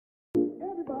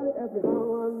asked me how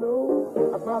I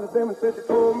know. I smiled at them and said she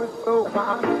told me so.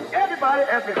 Everybody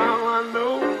asked me how I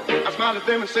know. I smiled at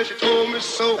them and said she told me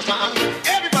so.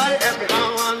 Everybody asked me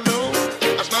how I know.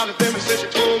 I smiled at them and said she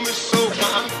told me so.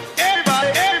 Everybody,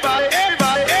 everybody,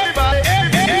 everybody, everybody,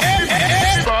 everybody.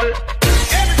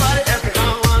 Everybody asked me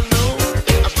how I know.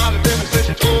 I smiled at them and said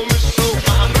she told me so.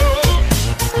 I know.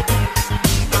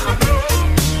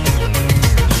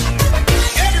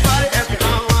 Everybody asked me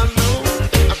how I know.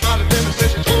 I smiled at them and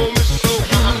said she told me so.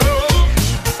 I know.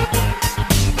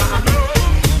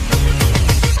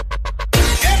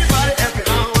 Everybody asked me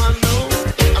how I know.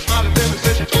 I smiled at them and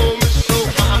said she told me so.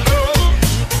 I know.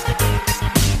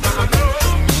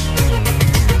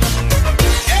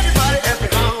 Everybody asked me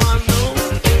how I know.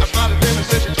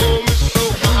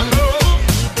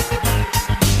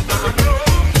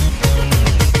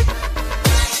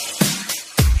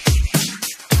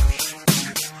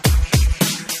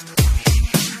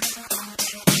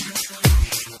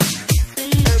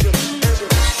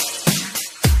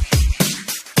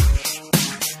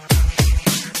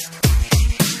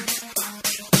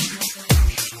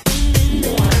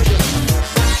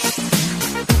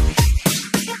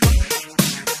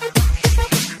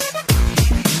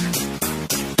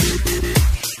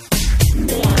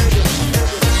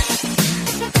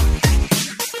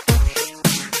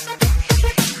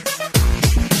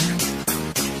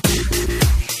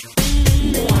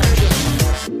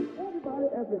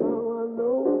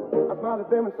 I smiled at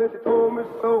them and said she told me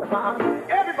so. I know.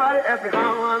 Everybody asked me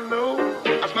how I know.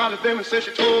 I smiled at them and said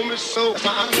she told me so.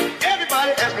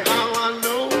 Everybody asked me how I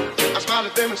know. I smiled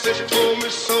at them and said she told me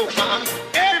so.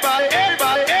 Everybody,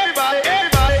 everybody, everybody,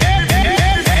 everybody, everybody.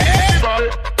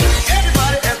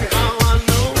 Everybody asked me how I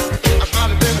know. I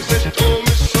smiled at them and said she told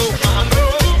me so. I know.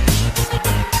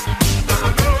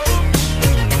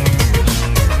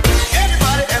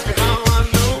 Everybody asked me how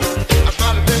I know. I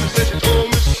smiled at them and said she told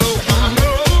me so. I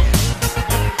know.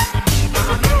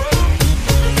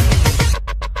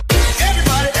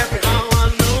 Everybody asked me how I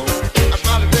know. I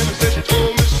smiled at them and said she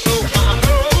told me so. I know.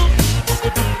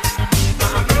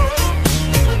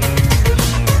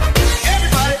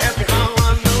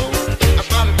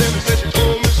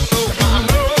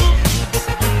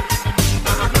 Everybody asked me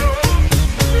how I know.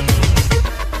 I smiled at them and said she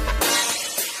told me so.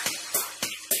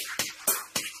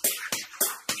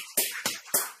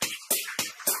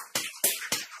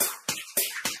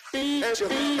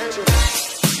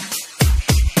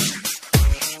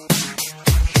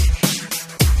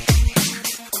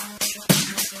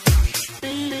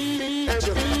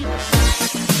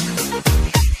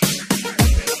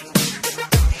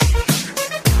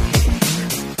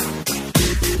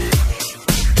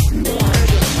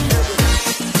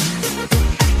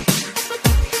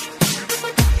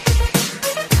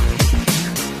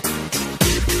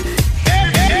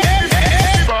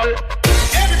 know.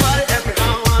 Everybody asked me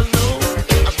how I know.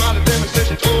 I smiled at them and said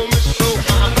she told me so.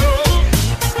 I know.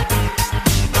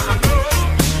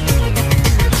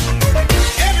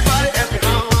 Everybody asked me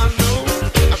how I know.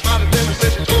 I smiled at them and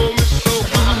said she told me so. I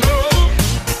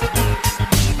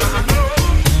know.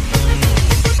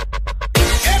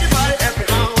 Everybody asked me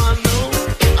how I know.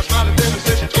 I smiled at them and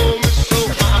said she told me so.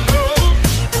 I know.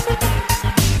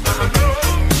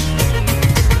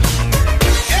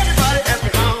 Everybody asked me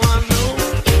how I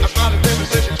know. I smiled at them and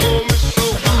said she told me so.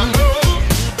 I know.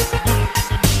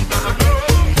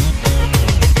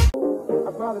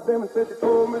 I smiled at them and said she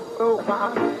told me so.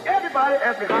 Everybody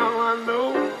asked me how I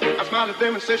know. I smiled at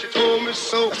them and said she told me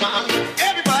so.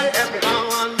 Everybody asked me how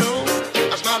I know.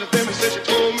 I smiled at them and said she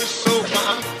told me so.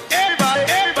 Everybody,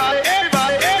 everybody,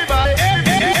 everybody, everybody,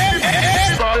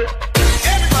 everybody.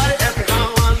 Everybody asked me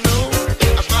how I know.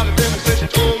 I smiled at them and said she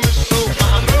told me so.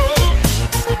 I know.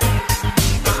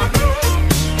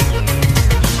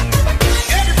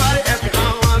 Everybody asked me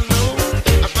how I know.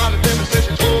 I smiled at them and said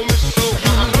she told me so.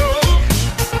 I know.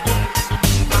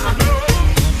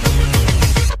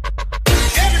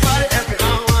 Everybody asked me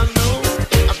how I know.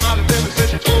 I smiled at them and said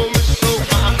she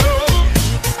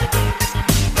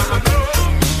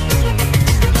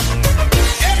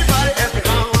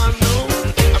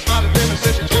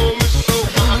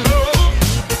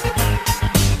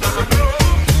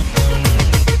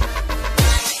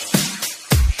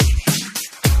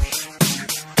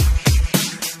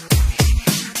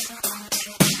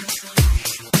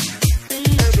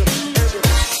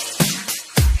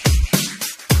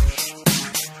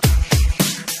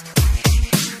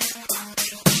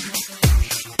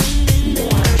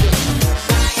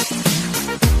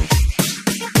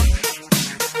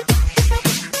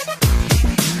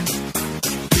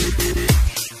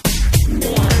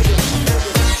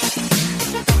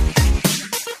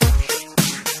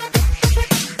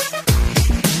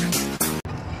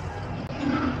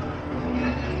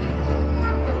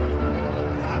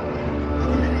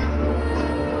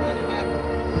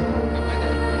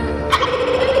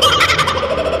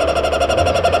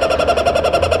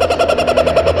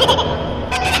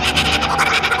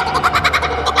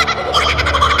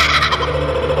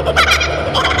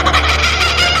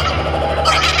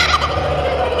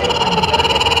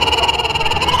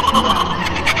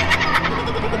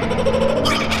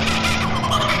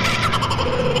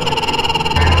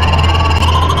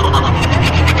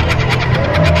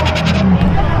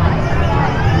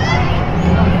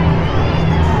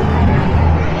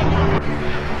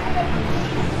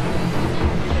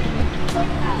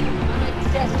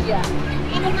Iya.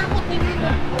 Ini ngamuk ini.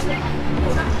 Ngamuk,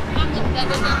 gak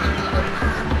ada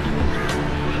ngamuk.